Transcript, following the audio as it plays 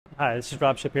Hi, this is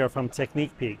Rob Shapiro from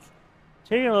Technique Peak.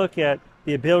 Today we're going to look at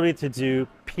the ability to do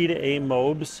P to A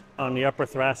mobs on the upper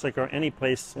thoracic or any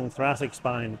place in the thoracic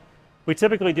spine. We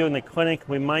typically do in the clinic.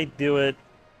 We might do it,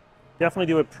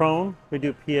 definitely do it prone. We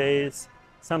do PAs.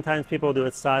 Sometimes people do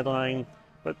it sideline,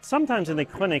 but sometimes in the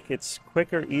clinic it's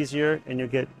quicker, easier, and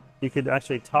you could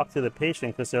actually talk to the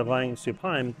patient because they're lying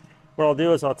supine. What I'll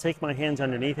do is I'll take my hands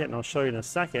underneath it, and I'll show you in a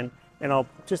second, and I'll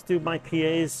just do my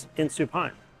PAs in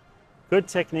supine. Good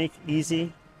technique,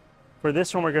 easy. For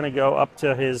this one, we're going to go up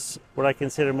to his, what I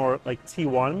consider more like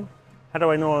T1. How do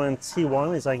I know I'm in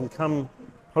T1? Is I can come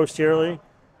posteriorly,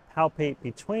 palpate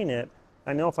between it.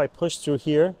 I know if I push through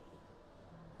here,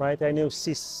 right, I know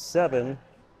C7,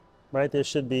 right, there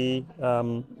should be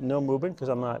no movement because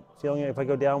I'm not feeling it. If I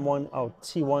go down one, oh,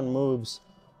 T1 moves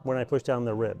when I push down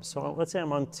the ribs. So let's say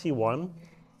I'm on T1.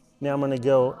 Now I'm going to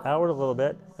go outward a little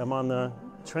bit. I'm on the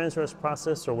transverse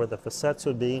process, or where the facets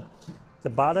would be. The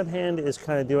bottom hand is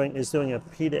kind of doing a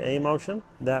P to A motion.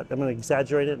 That I'm going to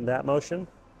exaggerate it in that motion.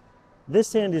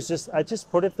 This hand is I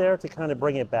just put it there to kind of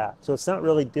bring it back. So it's not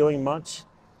really doing much.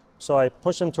 So I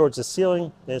push them towards the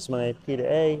ceiling. There's my P to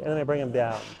A, and then I bring them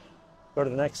down. Go to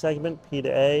the next segment, P to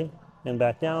A, and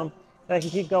back down. And I can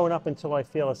keep going up until I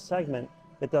feel a segment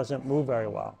that doesn't move very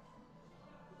well.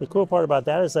 The cool part about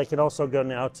that is I can also go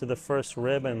now to the first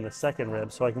rib and the second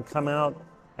rib. So I can come out,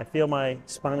 I feel my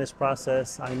spinous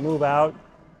process, I move out,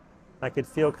 I could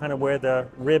feel kind of where the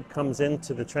rib comes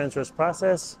into the transverse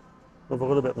process, move a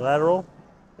little bit lateral,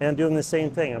 and I'm doing the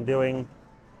same thing. I'm doing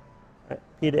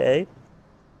P to A,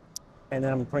 and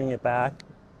then I'm bringing it back.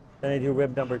 Then I do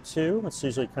rib number 2, it's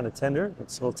usually kind of tender,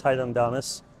 it's a little tight on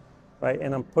Donis, right?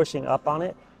 And I'm pushing up on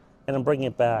it, and I'm bringing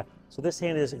it back. So this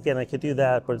hand is, again, I could do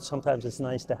that, but sometimes it's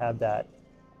nice to have that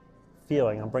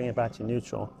feeling. I'm bringing it back to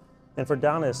neutral. And for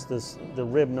Donis, the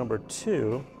rib number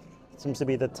 2 seems to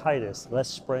be the tightest, less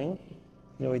spring.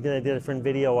 You know, I did a different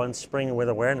video on spring with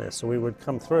awareness. So we would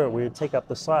come through, we would take up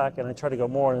the slack, and I try to go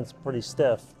more, and it's pretty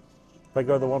stiff. If I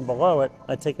go to the one below it,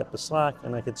 I take up the slack,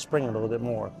 and I could spring it a little bit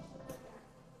more.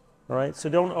 All right, so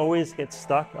don't always get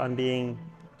stuck on doing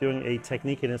a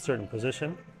technique in a certain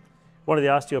position. One of the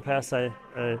osteopaths I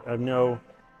know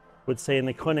would say in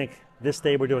the clinic, this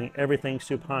day we're doing everything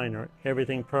supine, or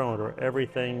everything prone, or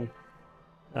everything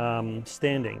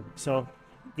standing. So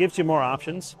it gives you more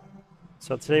options.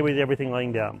 So today we did everything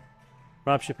laying down.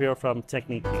 Rob Shapiro from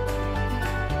Technique Peak.